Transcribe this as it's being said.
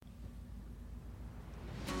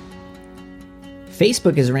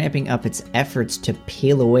Facebook is ramping up its efforts to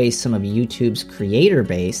peel away some of YouTube's creator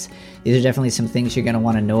base. These are definitely some things you're going to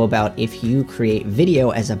want to know about if you create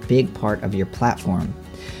video as a big part of your platform.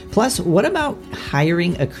 Plus, what about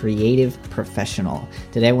hiring a creative professional?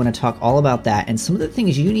 Today I want to talk all about that and some of the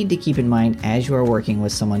things you need to keep in mind as you are working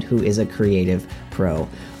with someone who is a creative pro.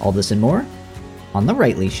 All this and more on The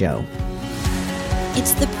Rightly Show.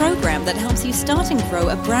 It's the program that helps you start and grow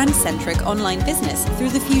a brand-centric online business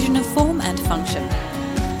through the fusion of form and function.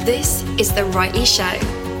 This is The Rightly Show.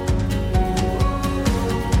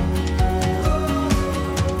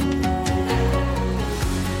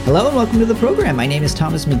 Hello and welcome to the program. My name is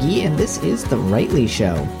Thomas McGee and this is The Rightly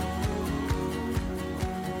Show.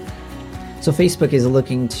 So Facebook is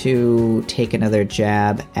looking to take another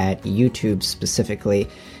jab at YouTube specifically.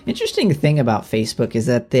 Interesting thing about Facebook is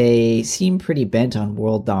that they seem pretty bent on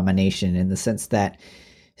world domination in the sense that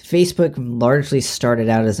Facebook largely started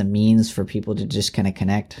out as a means for people to just kind of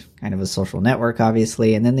connect, kind of a social network,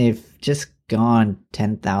 obviously, and then they've just gone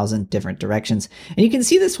 10,000 different directions. And you can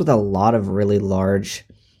see this with a lot of really large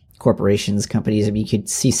corporations, companies. I mean, you could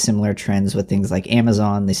see similar trends with things like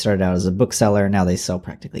Amazon. They started out as a bookseller. Now they sell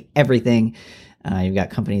practically everything. You've got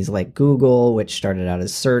companies like Google, which started out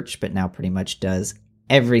as search, but now pretty much does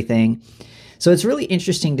everything. So it's really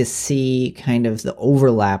interesting to see kind of the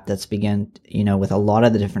overlap that's begun, with a lot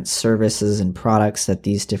of the different services and products that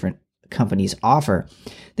these different companies offer.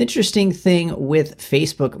 The interesting thing with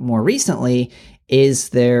Facebook more recently is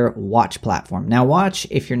their Watch platform. Now, Watch,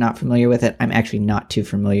 if you're not familiar with it, I'm actually not too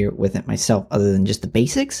familiar with it myself other than just the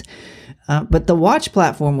basics. But the Watch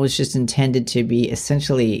platform was just intended to be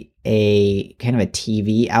essentially a kind of a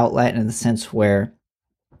TV outlet in the sense where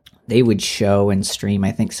they would show and stream,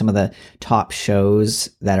 I think, some of the top shows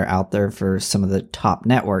that are out there for some of the top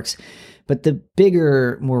networks. But the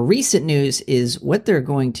bigger, more recent news is what they're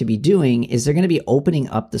going to be doing is they're going to be opening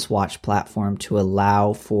up this Watch platform to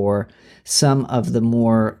allow for some of the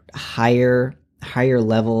more higher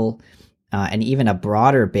level and even a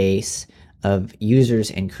broader base of users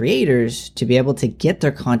and creators to be able to get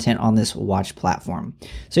their content on this Watch platform.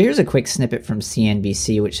 So here's a quick snippet from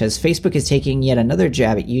CNBC, which says Facebook is taking yet another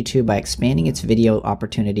jab at YouTube by expanding its video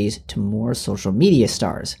opportunities to more social media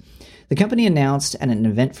stars. The company announced at an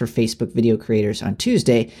event for Facebook video creators on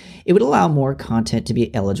Tuesday, it would allow more content to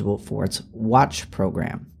be eligible for its Watch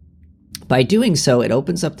program. By doing so, it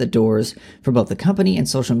opens up the doors for both the company and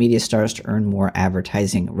social media stars to earn more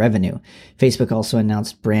advertising revenue. Facebook also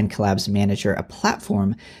announced Brand Collabs Manager, a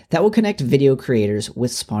platform that will connect video creators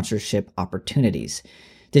with sponsorship opportunities.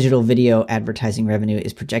 Digital video advertising revenue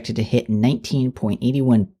is projected to hit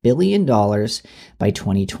 $19.81 billion by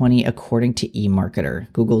 2020, according to eMarketer.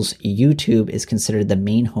 Google's YouTube is considered the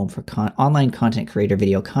main home for online content creator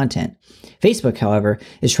video content. Facebook, however,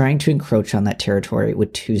 is trying to encroach on that territory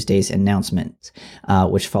with Tuesday's announcement,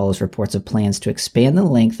 which follows reports of plans to expand the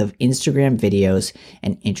length of Instagram videos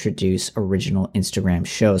and introduce original Instagram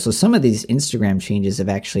shows. So some of these Instagram changes have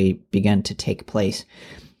actually begun to take place.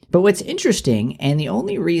 But what's interesting, and the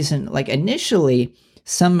only reason, initially,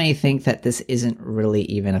 some may think that this isn't really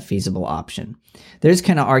even a feasible option. There's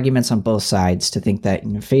kind of arguments on both sides to think that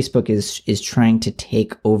Facebook is trying to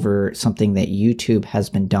take over something that YouTube has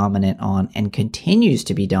been dominant on and continues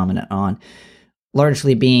to be dominant on,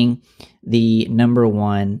 largely being the number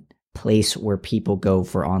one place where people go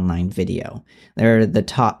for online video. They are the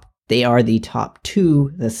top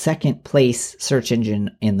two, the second place search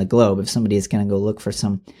engine in the globe. If somebody is going to go look for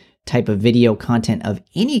some type of video content of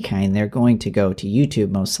any kind, they're going to go to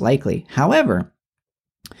YouTube most likely. However,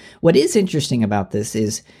 what is interesting about this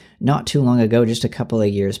is not too long ago, just a couple of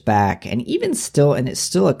years back, and even still, and it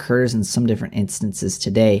still occurs in some different instances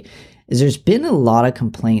today, is there's been a lot of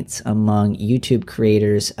complaints among YouTube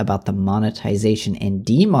creators about the monetization and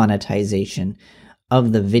demonetization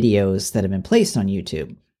of the videos that have been placed on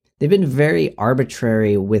YouTube. They've been very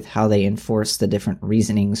arbitrary with how they enforce the different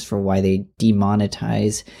reasonings for why they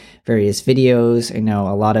demonetize various videos. I know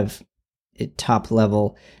a lot of top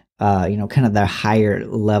level, kind of the higher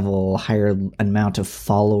level, higher amount of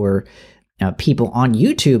follower people on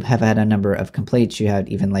YouTube have had a number of complaints. You had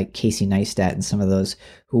even like Casey Neistat and some of those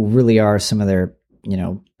who really are some of their,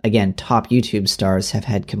 again, top YouTube stars have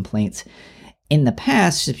had complaints in the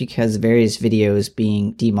past just because various videos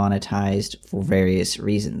being demonetized for various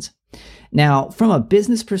reasons. Now, from a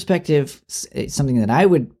business perspective, it's something that I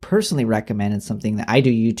would personally recommend and something that I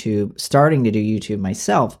do starting to do YouTube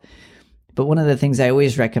myself. But one of the things I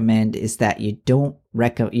always recommend is that you don't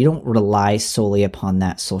rely solely upon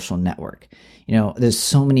that social network. There's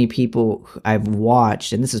so many people I've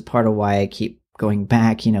watched, and this is part of why I keep going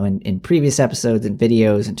back, in previous episodes and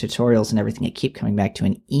videos and tutorials and everything, I keep coming back to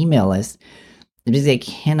an email list because I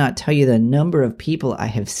cannot tell you the number of people I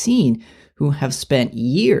have seen who have spent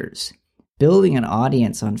years building an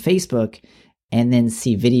audience on Facebook and then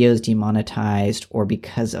see videos demonetized, or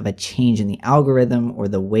because of a change in the algorithm or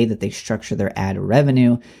the way that they structure their ad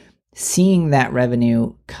revenue, seeing that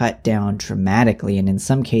revenue cut down dramatically, and in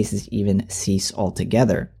some cases even cease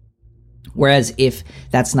altogether. Whereas if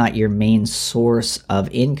that's not your main source of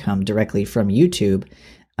income directly from YouTube,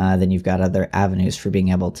 then you've got other avenues for being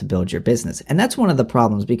able to build your business. And that's one of the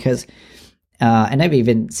problems because, and I've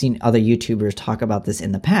even seen other YouTubers talk about this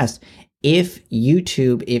in the past, if you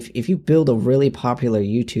build a really popular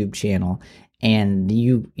YouTube channel and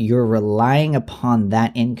you're relying upon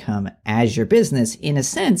that income as your business, in a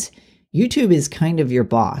sense, YouTube is kind of your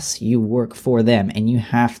boss. You work for them, and you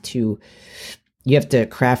have to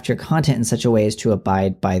craft your content in such a way as to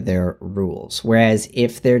abide by their rules. Whereas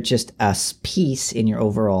if they're just a piece in your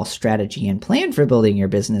overall strategy and plan for building your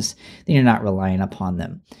business, then you're not relying upon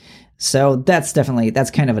them. So that's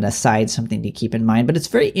kind of an aside, something to keep in mind. But it's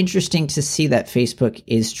very interesting to see that Facebook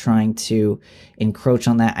is trying to encroach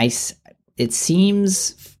on that. It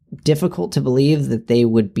seems difficult to believe that they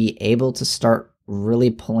would be able to start really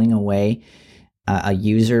pulling away a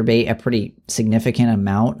user base, a pretty significant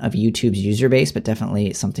amount of YouTube's user base, but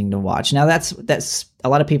definitely something to watch. Now, that's a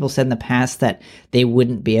lot of people said in the past that they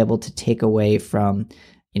wouldn't be able to take away from,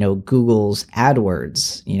 Google's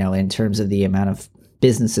AdWords, in terms of the amount of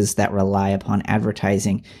businesses that rely upon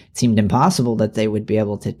advertising. It seemed impossible that they would be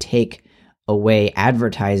able to take away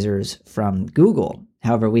advertisers from Google.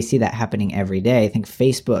 However, we see that happening every day. I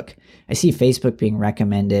see Facebook being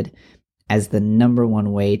recommended as the number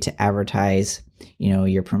one way to advertise,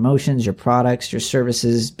 your promotions, your products, your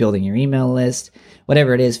services, building your email list,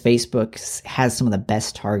 whatever it is. Facebook has some of the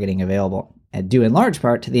best targeting available, due in large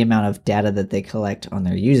part to the amount of data that they collect on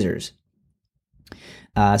their users.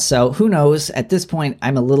 So who knows? At this point,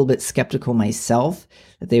 I'm a little bit skeptical myself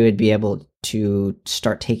that they would be able to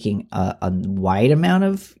start taking a wide amount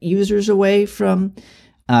of users away from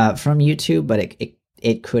YouTube, but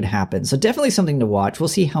it could happen. So definitely something to watch. We'll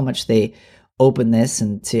see how much they open this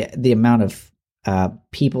and to the amount of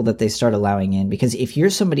people that they start allowing in. Because if you're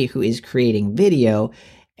somebody who is creating video,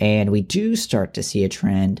 and we do start to see a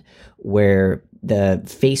trend where the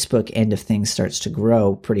Facebook end of things starts to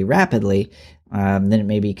grow pretty rapidly, then it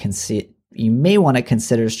may be you may want to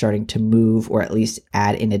consider starting to move, or at least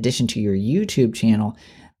add, in addition to your YouTube channel,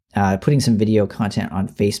 putting some video content on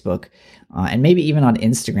Facebook, and maybe even on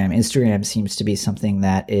Instagram. Instagram seems to be something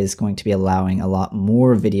that is going to be allowing a lot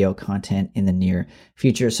more video content in the near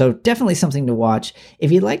future. So definitely something to watch. If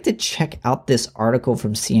you'd like to check out this article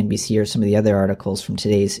from CNBC or some of the other articles from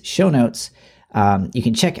today's show notes, you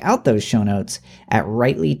can check out those show notes at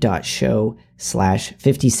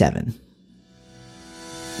rightly.show/57.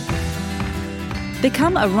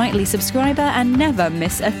 Become a Rightly subscriber and never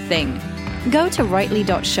miss a thing. Go to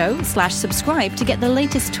rightly.show/subscribe to get the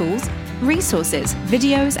latest tools, resources,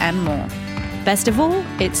 videos, and more. Best of all,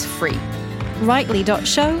 it's free.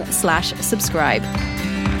 rightly.show/subscribe.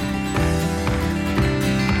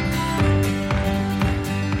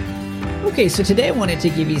 Okay, so today I wanted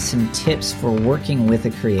to give you some tips for working with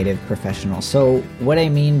a creative professional. So what I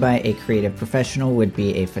mean by a creative professional would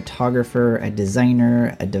be a photographer, a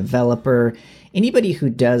designer, a developer, anybody who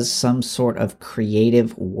does some sort of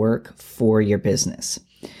creative work for your business.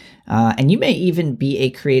 And you may even be a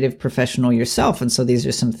creative professional yourself. And so these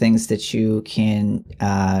are some things that you can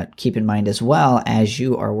keep in mind as well as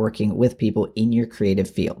you are working with people in your creative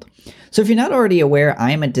field. So if you're not already aware,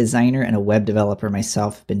 I am a designer and a web developer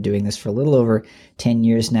myself. I've been doing this for a little over 10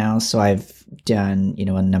 years now. So I've done,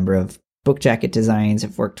 a number of book jacket designs.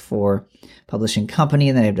 I've worked for a publishing company,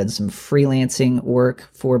 and then I've done some freelancing work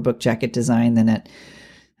for book jacket design. Then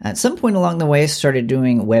at some point along the way, I started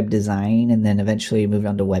doing web design, and then eventually moved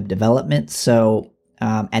on to web development. So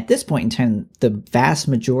at this point in time, the vast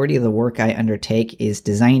majority of the work I undertake is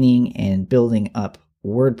designing and building up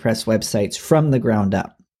WordPress websites from the ground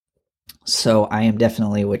up. So I am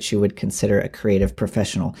definitely what you would consider a creative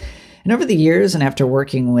professional. And over the years, and after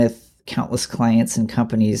working with countless clients and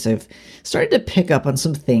companies, I've started to pick up on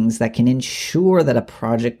some things that can ensure that a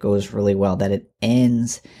project goes really well, that it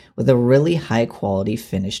ends with a really high quality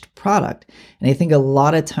finished product. And I think a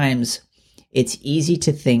lot of times it's easy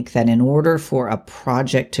to think that in order for a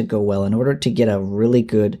project to go well, in order to get a really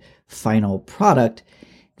good final product,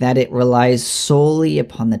 that it relies solely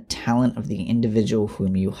upon the talent of the individual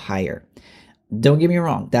whom you hire. don't get me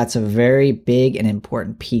wrong, that's a very big and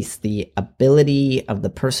important piece. The ability of the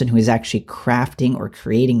person who is actually crafting or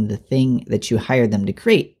creating the thing that you hired them to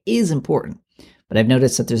create is important. But I've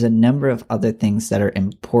noticed that there's a number of other things that are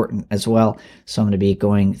important as well. So I'm going to be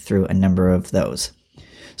going through a number of those.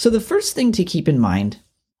 So the first thing to keep in mind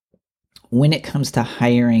when it comes to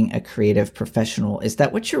hiring a creative professional is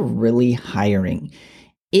that what you're really hiring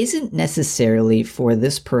isn't necessarily for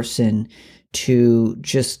this person to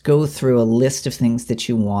just go through a list of things that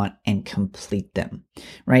you want and complete them,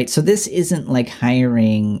 right? So this isn't like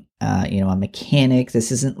hiring, a mechanic.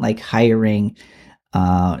 This isn't like hiring,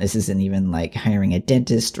 this isn't even like hiring a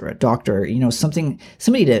dentist or a doctor,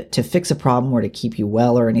 somebody to fix a problem or to keep you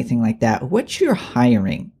well or anything like that. What you're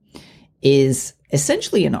hiring is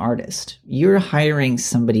essentially an artist. You're hiring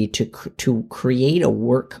somebody to create a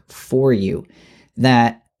work for you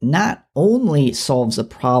that not only solves a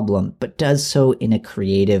problem, but does so in a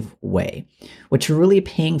creative way. What you're really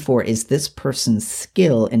paying for is this person's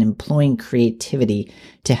skill in employing creativity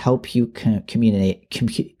to help you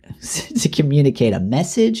communicate a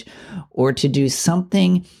message or to do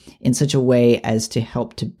something in such a way as to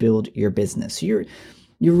help to build your business. You're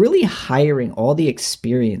really hiring all the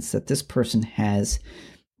experience that this person has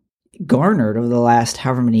garnered over the last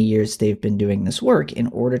however many years they've been doing this work in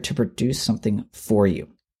order to produce something for you.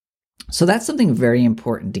 So that's something very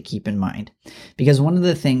important to keep in mind, because one of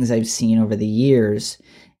the things I've seen over the years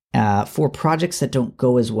for projects that don't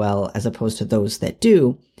go as well as opposed to those that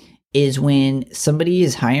do is when somebody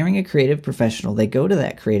is hiring a creative professional, they go to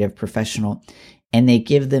that creative professional and they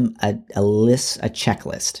give them a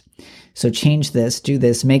checklist. So change this, do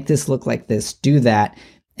this, make this look like this, do that,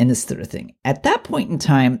 and this sort of thing. At that point in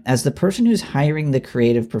time, as the person who's hiring the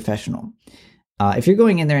creative professional, if you're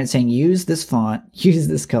going in there and saying, use this font, use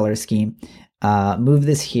this color scheme, move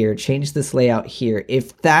this here, change this layout here,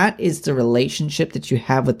 if that is the relationship that you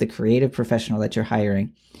have with the creative professional that you're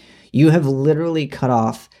hiring, you have literally cut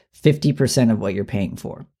off 50% of what you're paying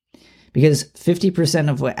for. Because at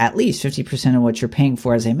least 50% of what you're paying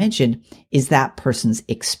for, as I mentioned, is that person's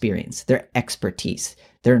experience, their expertise,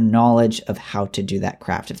 their knowledge of how to do that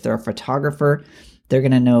craft. If they're a photographer, they're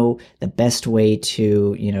going to know the best way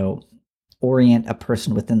to, orient a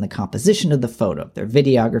person within the composition of the photo. If they're a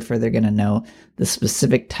videographer, they're going to know the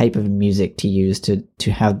specific type of music to use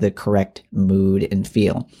to have the correct mood and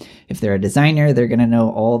feel. If they're a designer, they're going to know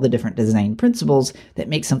all the different design principles that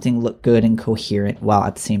make something look good and coherent while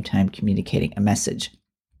at the same time communicating a message.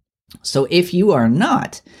 So if you are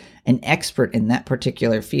not an expert in that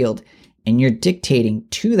particular field and you're dictating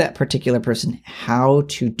to that particular person how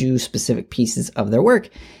to do specific pieces of their work,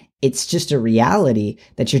 it's just a reality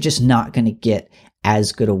that you're just not going to get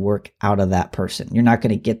as good a work out of that person. You're not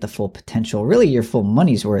going to get the full potential, really your full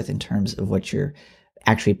money's worth in terms of what you're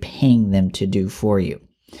actually paying them to do for you.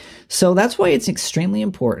 So that's why it's extremely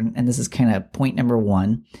important, and this is kind of point number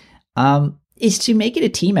one, is to make it a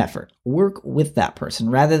team effort. Work with that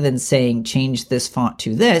person rather than saying, change this font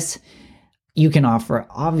to this. You can offer,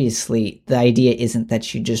 obviously, the idea isn't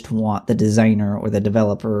that you just want the designer or the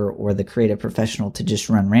developer or the creative professional to just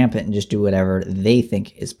run rampant and just do whatever they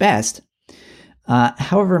think is best.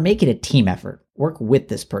 However, make it a team effort. Work with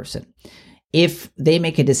this person. If they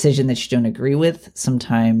make a decision that you don't agree with,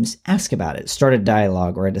 sometimes ask about it. Start a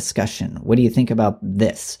dialogue or a discussion. What do you think about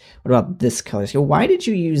this? What about this color? So why did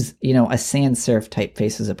you use, a sans serif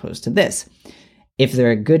typeface as opposed to this? If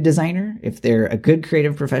they're a good designer, if they're a good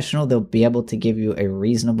creative professional, they'll be able to give you a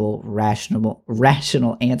reasonable,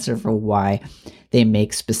 rational answer for why they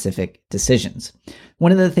make specific decisions.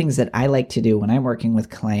 One of the things that I like to do when I'm working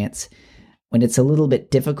with clients, when it's a little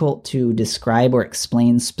bit difficult to describe or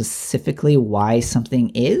explain specifically why something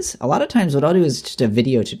is, a lot of times what I'll do is just a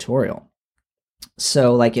video tutorial.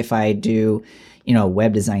 So like if I do, a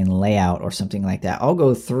web design layout or something like that, I'll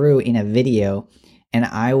go through in a video and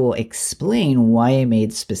I will explain why I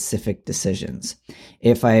made specific decisions.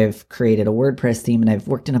 If I've created a WordPress theme and I've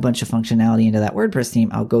worked in a bunch of functionality into that WordPress theme,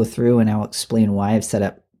 I'll go through and I'll explain why I've set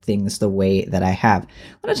up things the way that I have.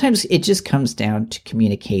 A lot of times it just comes down to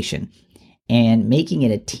communication and making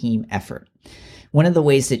it a team effort. One of the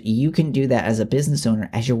ways that you can do that as a business owner,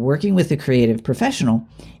 as you're working with a creative professional,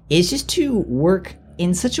 is just to work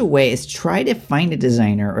in such a way as try to find a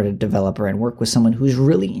designer or a developer and work with someone who's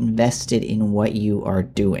really invested in what you are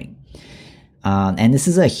doing. And this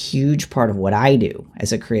is a huge part of what I do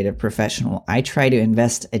as a creative professional. I try to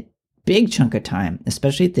invest a big chunk of time,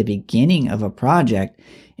 especially at the beginning of a project,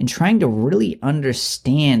 in trying to really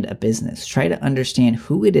understand a business, try to understand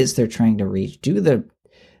who it is they're trying to reach, do the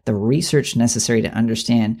the research necessary to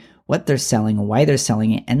understand what they're selling, why they're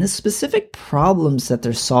selling it, and the specific problems that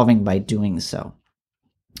they're solving by doing so.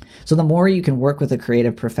 So the more you can work with a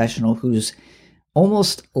creative professional who's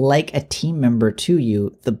almost like a team member to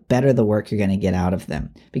you, the better the work you're going to get out of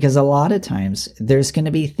them. Because a lot of times there's going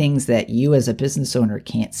to be things that you as a business owner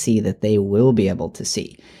can't see that they will be able to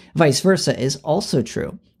see. Vice versa is also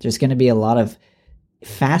true. There's going to be a lot of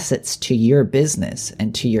facets to your business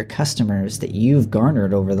and to your customers that you've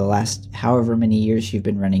garnered over the last however many years you've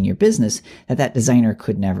been running your business that designer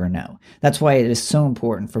could never know. That's why it is so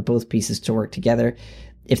important for both pieces to work together.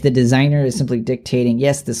 If the designer is simply dictating,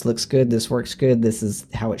 yes, this looks good, this works good, this is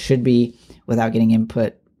how it should be, without getting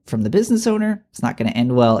input from the business owner, it's not going to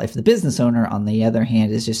end well. If the business owner, on the other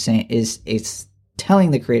hand, is just saying, is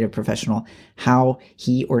telling the creative professional how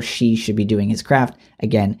he or she should be doing his craft,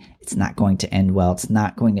 again, it's not going to end well. It's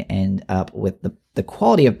not going to end up with the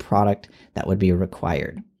quality of product that would be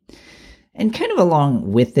required. And kind of along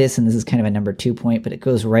with this, and this is kind of a number 2 point, but it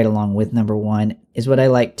goes right along with number 1, is what I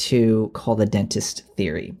like to call the dentist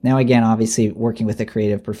theory. Now, again, obviously working with a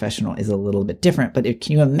creative professional is a little bit different, but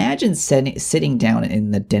can you imagine sitting down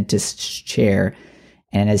in the dentist's chair,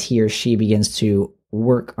 and as he or she begins to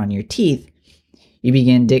work on your teeth, you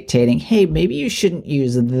begin dictating, hey, maybe you shouldn't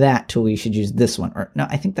use that tool, you should use this one. Or, no,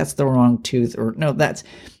 I think that's the wrong tooth. Or, no,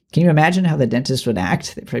 can you imagine how the dentist would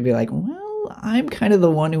act? They'd probably be like, well, I'm kind of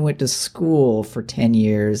the one who went to school for 10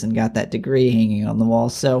 years and got that degree hanging on the wall,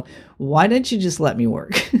 so why don't you just let me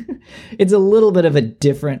work? It's a little bit of a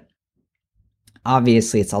different,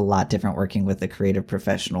 obviously it's a lot different working with a creative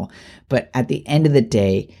professional, but at the end of the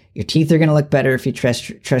day, your teeth are going to look better if you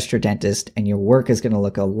trust your dentist, and your work is going to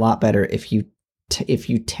look a lot better if you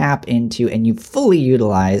tap into and you fully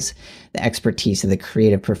utilize the expertise of the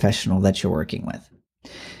creative professional that you're working with.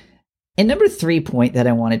 And number 3 point that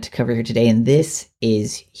I wanted to cover here today, and this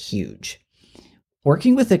is huge.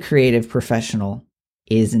 Working with a creative professional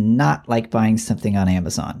is not like buying something on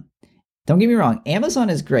Amazon. Don't get me wrong, Amazon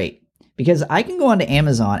is great because I can go onto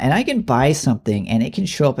Amazon and I can buy something and it can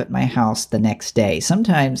show up at my house the next day.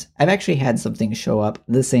 Sometimes I've actually had something show up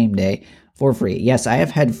the same day for free. Yes, I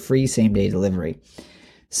have had free same-day delivery.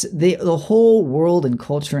 So the whole world and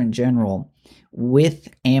culture in general with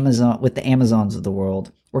Amazon, with the Amazons of the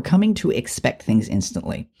world, we're coming to expect things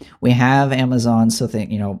instantly. We have Amazon, so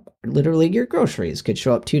literally your groceries could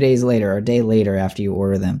show up 2 days later or a day later after you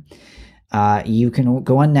order them. You can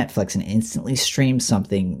go on Netflix and instantly stream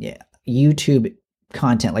something. YouTube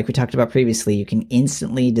content, like we talked about previously, you can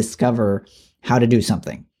instantly discover how to do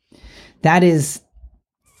something. That is,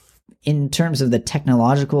 in terms of the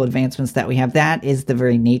technological advancements that we have, that is the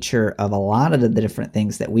very nature of a lot of the different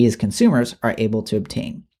things that we as consumers are able to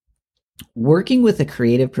obtain. Working with a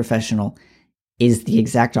creative professional is the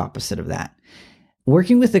exact opposite of that.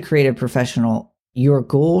 Working with a creative professional, your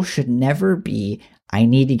goal should never be, I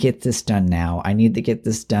need to get this done now. I need to get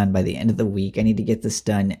this done by the end of the week. I need to get this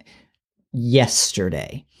done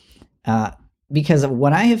yesterday. Because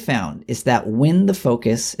what I have found is that when the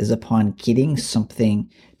focus is upon getting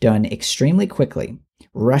something done extremely quickly,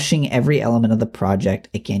 rushing every element of the project,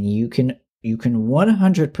 again, you can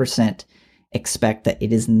 100% expect that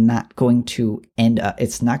it is not going to end up,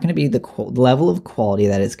 it's not going to be the level of quality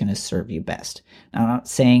that is going to serve you best. Now, I'm not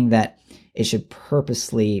saying that it should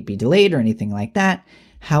purposely be delayed or anything like that.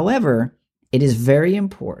 However, it is very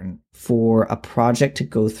important for a project to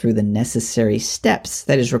go through the necessary steps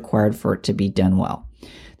that is required for it to be done well.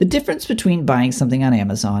 The difference between buying something on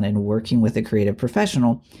Amazon and working with a creative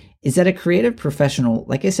professional is that a creative professional,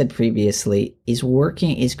 like I said previously, is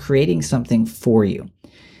creating something for you.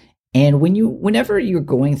 And whenever you're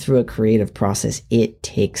going through a creative process, it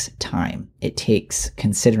takes time. It takes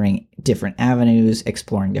considering different avenues,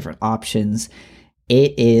 exploring different options.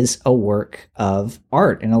 It is a work of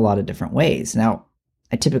art in a lot of different ways. Now,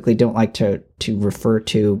 I typically don't like to refer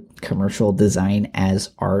to commercial design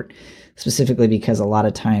as art, specifically because a lot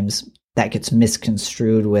of times that gets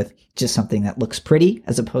misconstrued with just something that looks pretty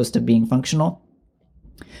as opposed to being functional.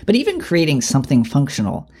 But even creating something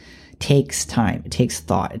functional takes time, it takes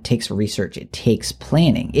thought, it takes research, it takes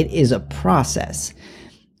planning. It is a process.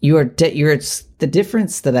 It's the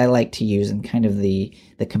difference that I like to use in kind of the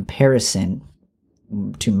comparison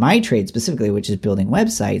to my trade specifically, which is building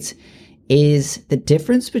websites, is the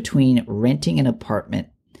difference between renting an apartment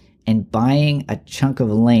and buying a chunk of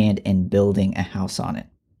land and building a house on it.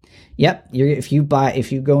 Yep, if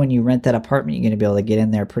you go and you rent that apartment, you're going to be able to get in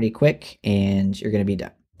there pretty quick and you're going to be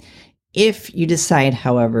done. If you decide,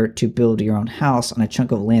 however, to build your own house on a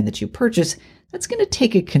chunk of land that you purchase, that's going to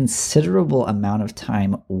take a considerable amount of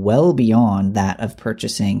time, well beyond that of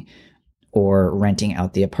purchasing or renting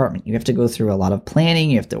out the apartment. You have to go through a lot of planning.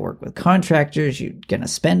 You have to work with contractors. You're going to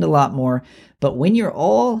spend a lot more. But when you're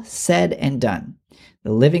all said and done,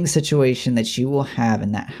 the living situation that you will have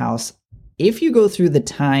in that house, if you go through the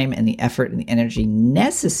time and the effort and the energy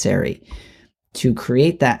necessary to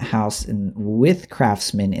create that house with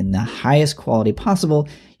craftsmen in the highest quality possible,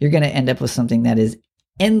 you're going to end up with something that is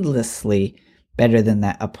endlessly better than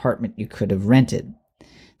that apartment you could have rented.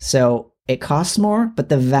 So it costs more, but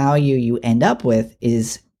the value you end up with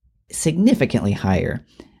is significantly higher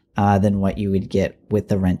than what you would get with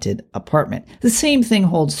the rented apartment. The same thing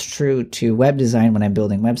holds true to web design when I'm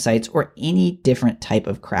building websites or any different type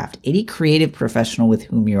of craft, any creative professional with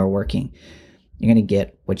whom you are working. You're going to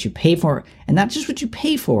get what you pay for, and not just what you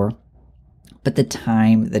pay for, but the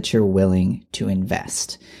time that you're willing to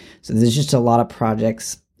invest. So there's just a lot of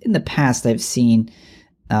projects in the past I've seen,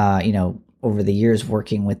 over the years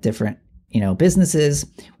working with different, businesses,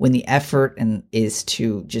 when the effort is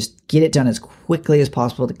to just get it done as quickly as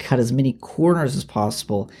possible, to cut as many corners as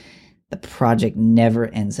possible, the project never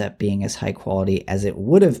ends up being as high quality as it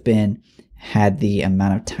would have been had the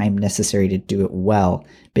amount of time necessary to do it well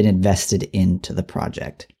been invested into the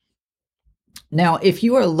project. Now, if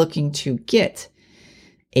you are looking to get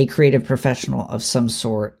a creative professional of some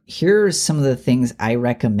sort, here's some of the things I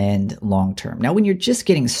recommend long-term. Now, when you're just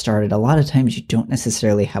getting started, a lot of times you don't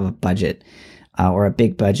necessarily have a budget or a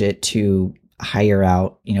big budget to hire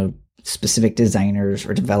out, specific designers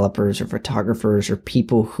or developers or photographers or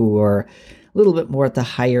people who are a little bit more at the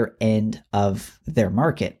higher end of their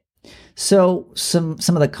market. So some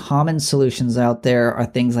of the common solutions out there are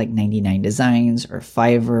things like 99 Designs or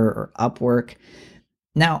Fiverr or Upwork.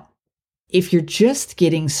 Now, if you're just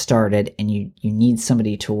getting started and you need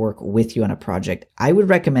somebody to work with you on a project, I would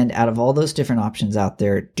recommend, out of all those different options out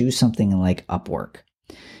there, do something like Upwork.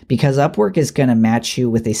 Because Upwork is going to match you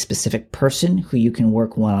with a specific person who you can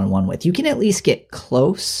work one-on-one with. You can at least get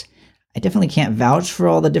close. I definitely can't vouch for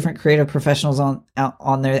all the different creative professionals on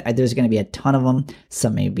there. There's going to be a ton of them.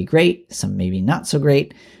 Some may be great, some may be not so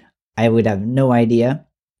great. I would have no idea.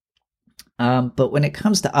 But when it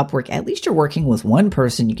comes to Upwork, at least you're working with one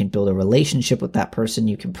person. You can build a relationship with that person.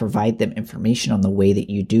 You can provide them information on the way that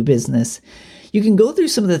you do business. You can go through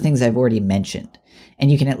some of the things I've already mentioned,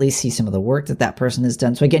 and you can at least see some of the work that person has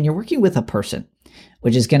done. So again, you're working with a person,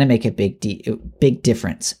 which is going to make a big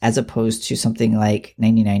difference as opposed to something like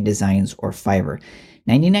 99 Designs or Fiverr.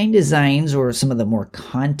 99 Designs or some of the more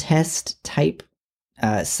contest type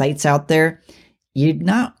sites out there,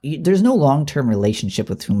 there's no long-term relationship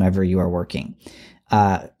with whomever you are working.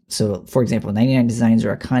 So for example, 99 Designs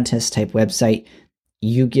are a contest type website.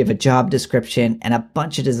 You give a job description and a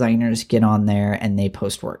bunch of designers get on there and they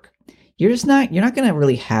post work. You're not going to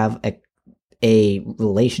really have a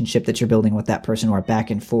relationship that you're building with that person, or a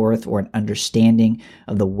back and forth, or an understanding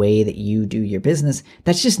of the way that you do your business.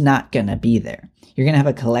 That's just not going to be there. You're going to have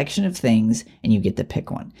a collection of things and you get to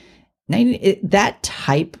pick one. That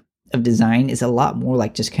type of design is a lot more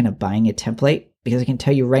like just kind of buying a template, because I can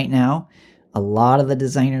tell you right now, a lot of the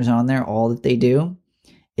designers on there, all that they do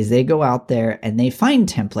is they go out there and they find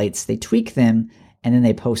templates, they tweak them, and then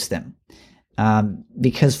they post them.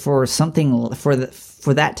 Because for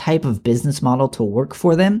that type of business model to work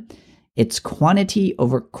for them, it's quantity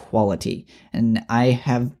over quality. And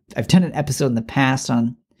I've done an episode in the past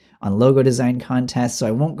on logo design contests, so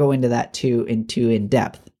I won't go into that too in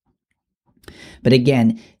depth. But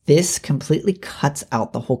again, this completely cuts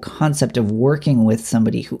out the whole concept of working with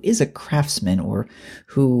somebody who is a craftsman or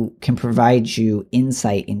who can provide you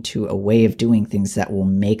insight into a way of doing things that will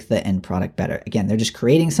make the end product better. Again, they're just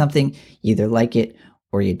creating something, you either like it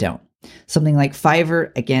or you don't. Something like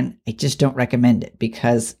Fiverr, again, I just don't recommend it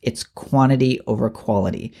because it's quantity over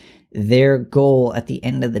quality. Their goal at the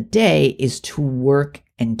end of the day is to work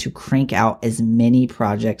and to crank out as many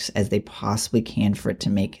projects as they possibly can for it to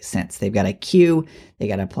make sense. They've got a queue, they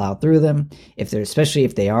got to plow through them. Especially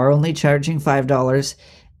if they are only charging $5,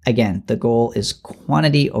 again, the goal is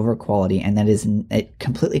quantity over quality, and it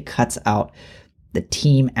completely cuts out the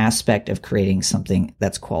team aspect of creating something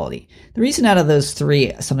that's quality. The reason out of those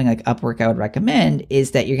three, something like Upwork I would recommend,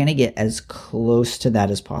 is that you're going to get as close to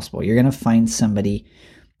that as possible. You're going to find somebody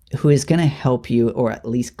who is going to help you, or at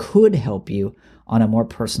least could help you, on a more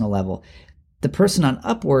personal level. The person on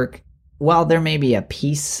Upwork, while there may be a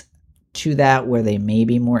piece to that where they may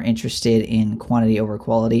be more interested in quantity over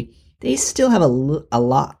quality, they still have a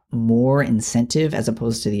lot more incentive as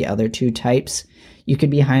opposed to the other two types you could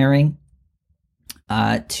be hiring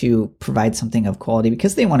to provide something of quality,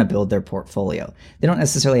 because they want to build their portfolio. They don't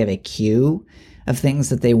necessarily have a queue of things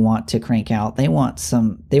that they want to crank out. They want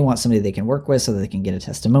somebody they can work with so that they can get a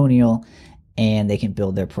testimonial and they can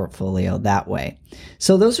build their portfolio that way.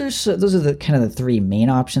 So those are the kind of the three main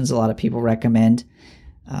options a lot of people recommend.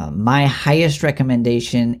 My highest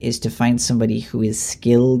recommendation is to find somebody who is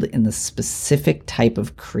skilled in the specific type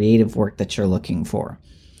of creative work that you're looking for.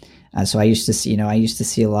 So I used to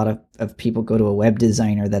see a lot of people go to a web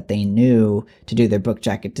designer that they knew to do their book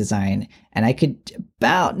jacket design. And I could,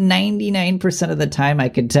 about 99% of the time, I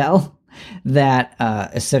could tell that,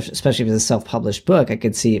 especially if it's a self-published book,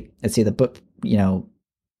 I'd see the book,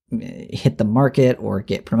 hit the market or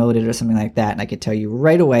get promoted or something like that. And I could tell you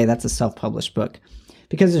right away, that's a self-published book,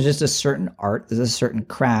 because there's just a certain art, there's a certain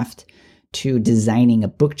craft to designing a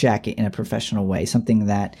book jacket in a professional way, something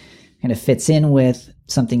that kind of fits in with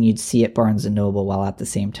something you'd see at Barnes & Noble while at the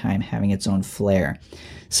same time having its own flair.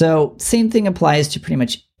 So same thing applies to pretty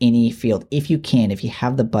much any field. If you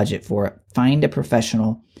have the budget for it, find a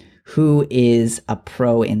professional who is a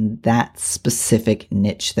pro in that specific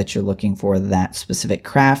niche that you're looking for, that specific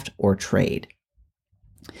craft or trade.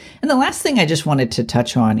 And the last thing I just wanted to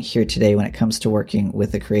touch on here today when it comes to working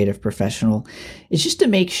with a creative professional is just to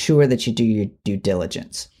make sure that you do your due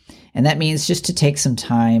diligence. And that means just to take some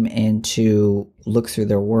time and to look through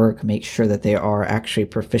their work, make sure that they are actually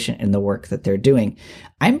proficient in the work that they're doing.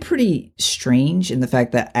 I'm pretty strange in the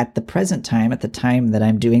fact that at the present time, at the time that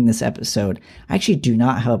I'm doing this episode, I actually do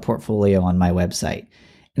not have a portfolio on my website.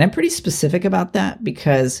 And I'm pretty specific about that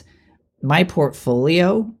because my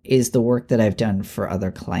portfolio is the work that I've done for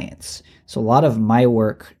other clients. So a lot of my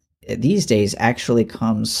work these days actually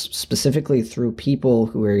comes specifically through people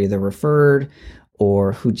who are either referred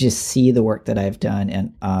or who just see the work that I've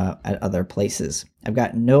done at other places. I've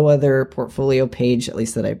got no other portfolio page, at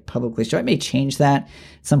least that I publicly show. I may change that. At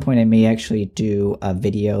some point, I may actually do a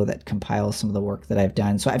video that compiles some of the work that I've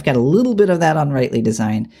done. So I've got a little bit of that on Rightly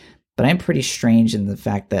Design, but I'm pretty strange in the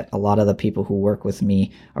fact that a lot of the people who work with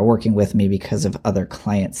me are working with me because of other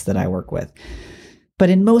clients that I work with. But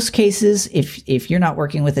in most cases, if you're not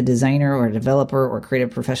working with a designer or a developer or a creative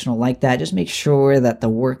professional like that, just make sure that the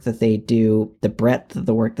work that they do, the breadth of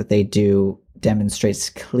the work that they do, demonstrates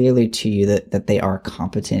clearly to you that they are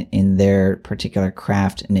competent in their particular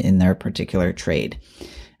craft and in their particular trade.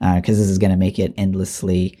 Because this is going to make it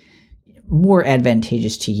endlessly more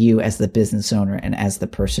advantageous to you as the business owner and as the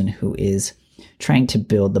person who is trying to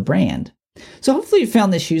build the brand. So hopefully you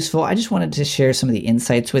found this useful. I just wanted to share some of the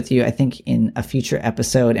insights with you. I think in a future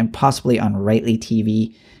episode and possibly on Rightly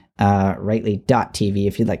TV, Rightly.tv,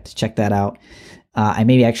 if you'd like to check that out. I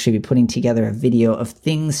may actually be putting together a video of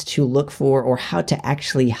things to look for or how to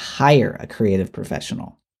actually hire a creative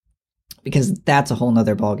professional, because that's a whole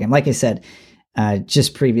nother ballgame. Like I said,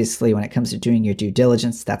 just previously, when it comes to doing your due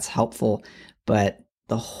diligence, that's helpful. But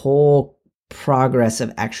the whole progress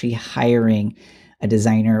of actually hiring a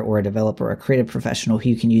designer or a developer or a creative professional who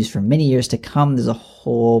you can use for many years to come, there's a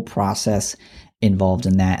whole process involved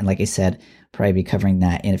in that. And like I said, probably be covering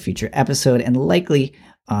that in a future episode and likely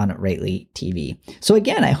on Rightly TV. So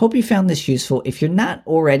again, I hope you found this useful. If you're not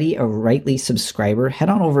already a Rightly subscriber, head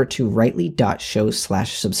on over to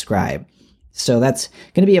rightly.show/subscribe. So that's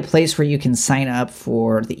going to be a place where you can sign up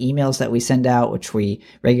for the emails that we send out, which we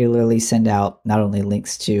regularly send out, not only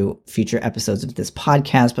links to future episodes of this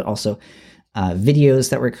podcast, but also videos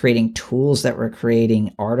that we're creating, tools that we're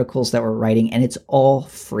creating, articles that we're writing, and it's all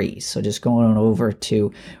free. So just go on over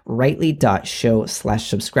to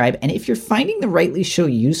rightly.show/subscribe. And if you're finding the Rightly Show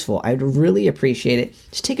useful, I'd really appreciate it.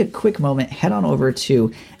 Just take a quick moment, head on over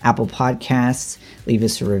to Apple Podcasts, leave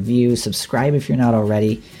us a review, subscribe if you're not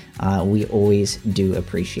already. We always do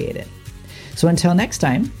appreciate it. So until next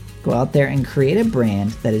time, go out there and create a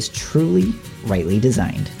brand that is truly rightly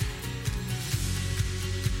designed.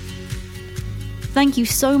 Thank you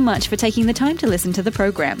so much for taking the time to listen to the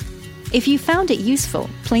program. If you found it useful,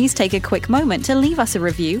 please take a quick moment to leave us a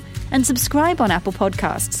review and subscribe on Apple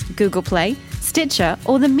Podcasts, Google Play, Stitcher,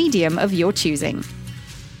 or the medium of your choosing.